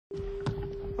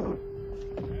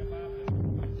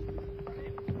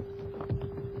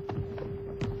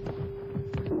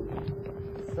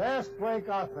Fast break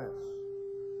offense,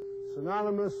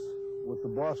 synonymous with the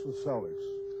Boston Celtics.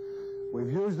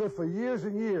 We've used it for years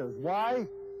and years. Why?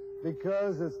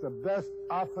 Because it's the best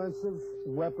offensive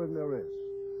weapon there is.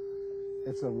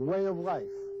 It's a way of life.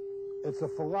 It's a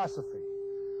philosophy.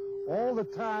 All the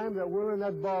time that we're in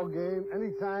that ball game,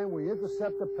 anytime we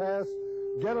intercept a pass,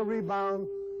 get a rebound,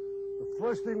 the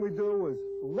first thing we do is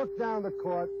look down the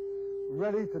court,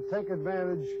 ready to take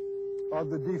advantage of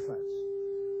the defense.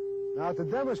 Now, to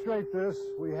demonstrate this,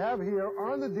 we have here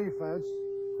on the defense,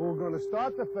 who are going to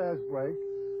start the fast break,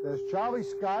 there's Charlie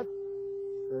Scott,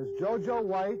 there's JoJo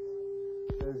White,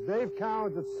 there's Dave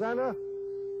Cowens at center,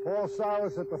 Paul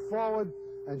Silas at the forward,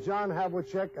 and John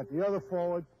Havlicek at the other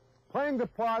forward. Playing the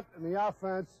part in the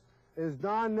offense is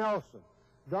Don Nelson.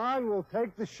 Don will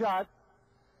take the shot.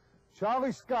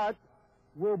 Charlie Scott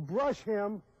will brush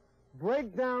him,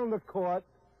 break down the court.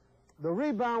 The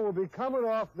rebound will be coming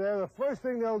off there. The first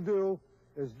thing they'll do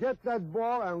is get that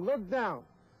ball and look down.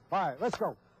 All right, let's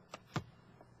go.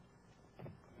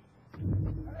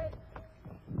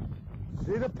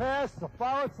 See the pass, the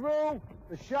follow through,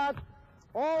 the shot.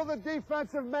 All the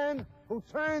defensive men who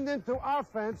turned into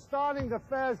offense, starting the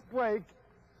fast break,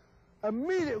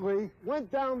 immediately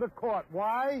went down the court.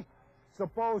 Why?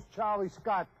 Suppose Charlie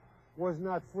Scott was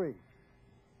not free.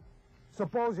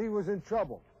 Suppose he was in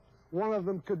trouble. One of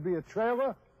them could be a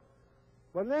trailer.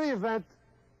 But in any event,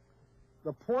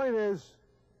 the point is,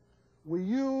 we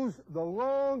use the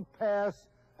long pass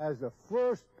as the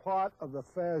first part of the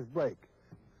fast break.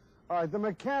 All right, the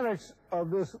mechanics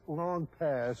of this long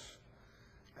pass,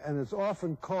 and it's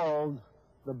often called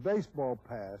the baseball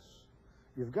pass,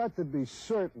 you've got to be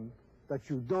certain that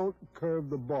you don't curve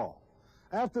the ball.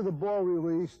 After the ball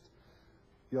released,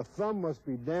 your thumb must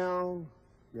be down,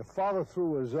 your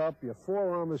follow-through is up, your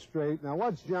forearm is straight. Now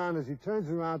watch John as he turns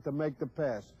around to make the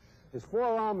pass. His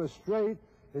forearm is straight,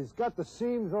 he's got the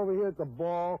seams over here at the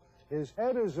ball, his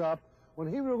head is up.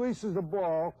 When he releases the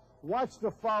ball, watch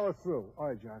the follow-through. All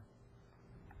right, John.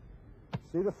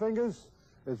 See the fingers?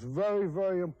 It's very,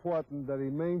 very important that he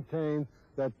maintain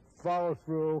that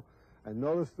follow-through, and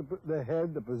notice the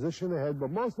head, the position of the head,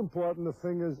 but most important, the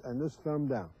fingers and this thumb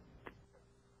down.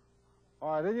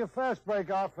 All right, in your fast break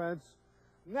offense,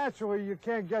 naturally you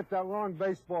can't get that long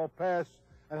baseball pass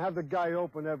and have the guy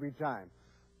open every time.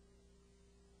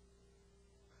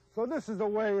 So this is the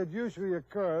way it usually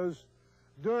occurs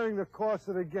during the course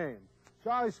of the game.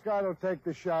 Charlie Scott will take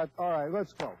the shot. All right,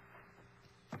 let's go.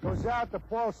 Goes out to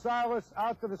Paul Silas,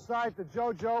 out to the side to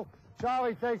JoJo.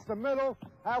 Charlie takes the middle.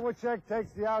 Havlicek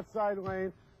takes the outside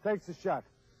lane, takes the shot.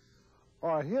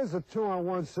 All right, here's a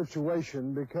 2-on-1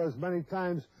 situation because many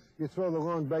times you throw the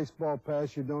long baseball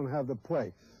pass, you don't have the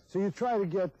play. So you try to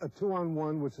get a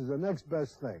 2-on-1, which is the next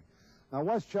best thing. Now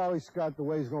watch Charlie Scott the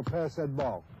way he's going to pass that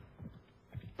ball.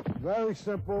 Very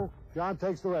simple. John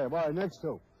takes the layup. All right, next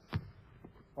two.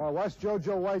 All right, watch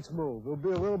JoJo White's move. It'll be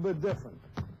a little bit different.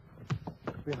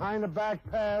 Behind the back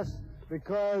pass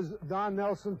because Don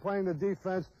Nelson, playing the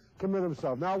defense, committed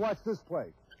himself. Now watch this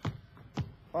play.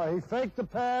 All right, he faked the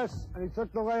pass and he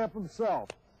took the layup himself.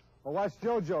 Well, watch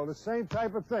JoJo, the same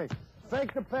type of thing.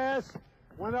 Faked the pass,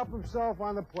 went up himself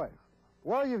on the play.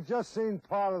 Well, you've just seen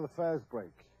part of the fast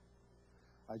break.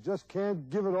 I just can't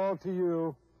give it all to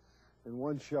you in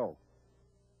one show.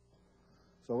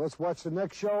 So let's watch the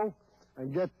next show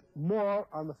and get more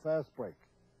on the fast break.